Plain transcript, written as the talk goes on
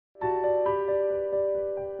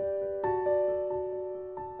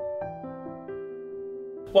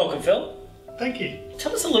Welcome, Phil. Thank you.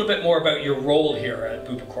 Tell us a little bit more about your role here at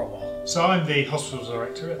Bupa Cromwell. So I'm the hospital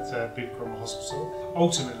director at Bupa Cromwell Hospital.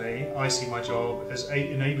 Ultimately, I see my job as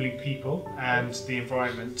enabling people and the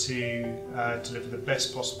environment to deliver the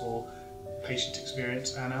best possible patient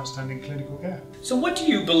experience and outstanding clinical care. So what do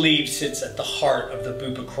you believe sits at the heart of the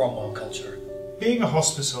Bupa Cromwell culture? Being a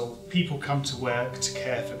hospital, people come to work to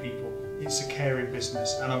care for people. It's a caring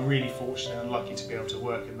business, and I'm really fortunate and lucky to be able to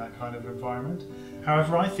work in that kind of environment.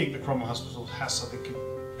 However, I think the Cromwell Hospital has something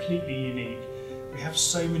completely unique. We have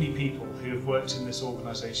so many people who have worked in this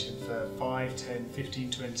organisation for 5, 10,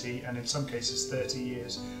 15, 20 and in some cases 30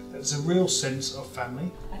 years. There's a real sense of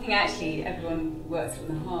family. I think actually everyone works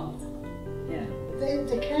from the heart. Yeah.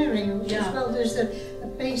 The caring as well, there's a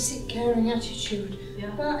basic caring attitude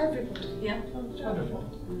about everybody. Yeah. Wonderful.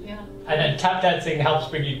 Yeah. And tap dancing helps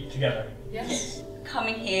bring you together. Yes.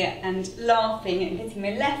 Coming here and laughing and getting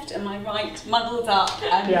my left and my right muddled up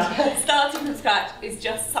and starting from scratch is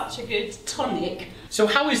just such a good tonic. So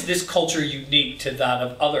how is this culture unique to that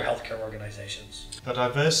of other healthcare organisations? The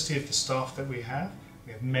diversity of the staff that we have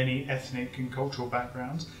many ethnic and cultural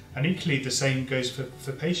backgrounds, and equally the same goes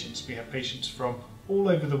for patients. We have patients from all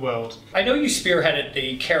over the world. I know you spearheaded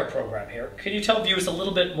the care program here. Can you tell viewers a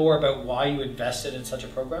little bit more about why you invested in such a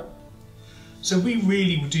program? So we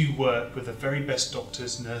really do work with the very best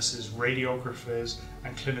doctors, nurses, radiographers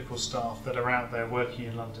and clinical staff that are out there working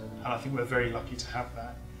in London, and I think we're very lucky to have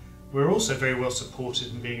that. We're also very well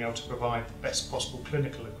supported in being able to provide the best possible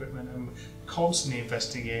clinical equipment and constantly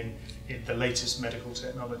investing in the latest medical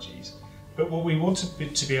technologies. But what we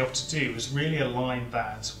wanted to be able to do is really align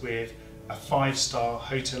that with a 5-star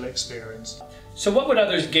hotel experience. So what would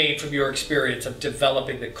others gain from your experience of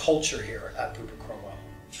developing the culture here at Bupa Cromwell?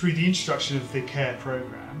 Through the introduction of the care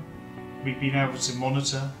programme, we've been able to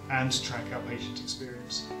monitor and track our patient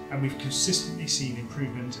experience, and we've consistently seen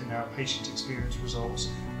improvement in our patient experience results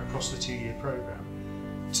across the 2-year programme,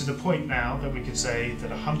 to the point now that we can say that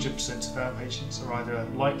 100% of our patients are either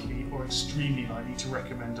likely or extremely likely to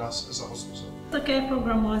recommend us as a hospital. The care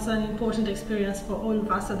program was an important experience for all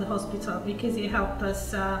of us at the hospital because it helped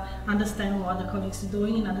us understand what other colleagues are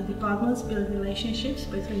doing in other departments, build relationships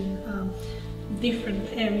between different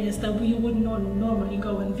areas that we would not normally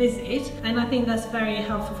go and visit, and I think that's very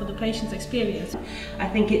helpful for the patient's experience. I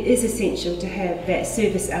think it is essential to have that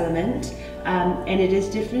service element, and it is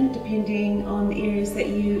different depending on the areas that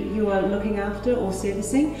you are looking after or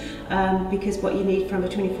servicing, because what you need from a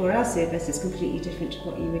 24-hour service is completely different to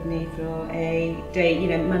what you would need for a day,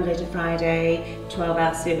 Monday to Friday,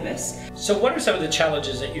 12-hour service. So what are some of the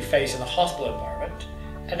challenges that you face in the hospital environment?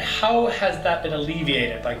 And how has that been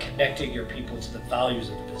alleviated by connecting your people to the values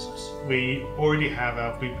of the business? We already have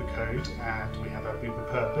our Bupa code, and we have our Bupa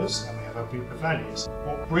purpose, and we have our Bupa values.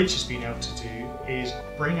 What Bridge has been able to do is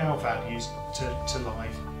bring our values to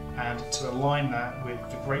life and to align that with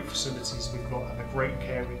the great facilities we've got and the great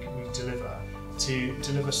care we deliver to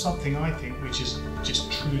deliver something, I think, which is just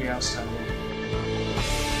truly outstanding.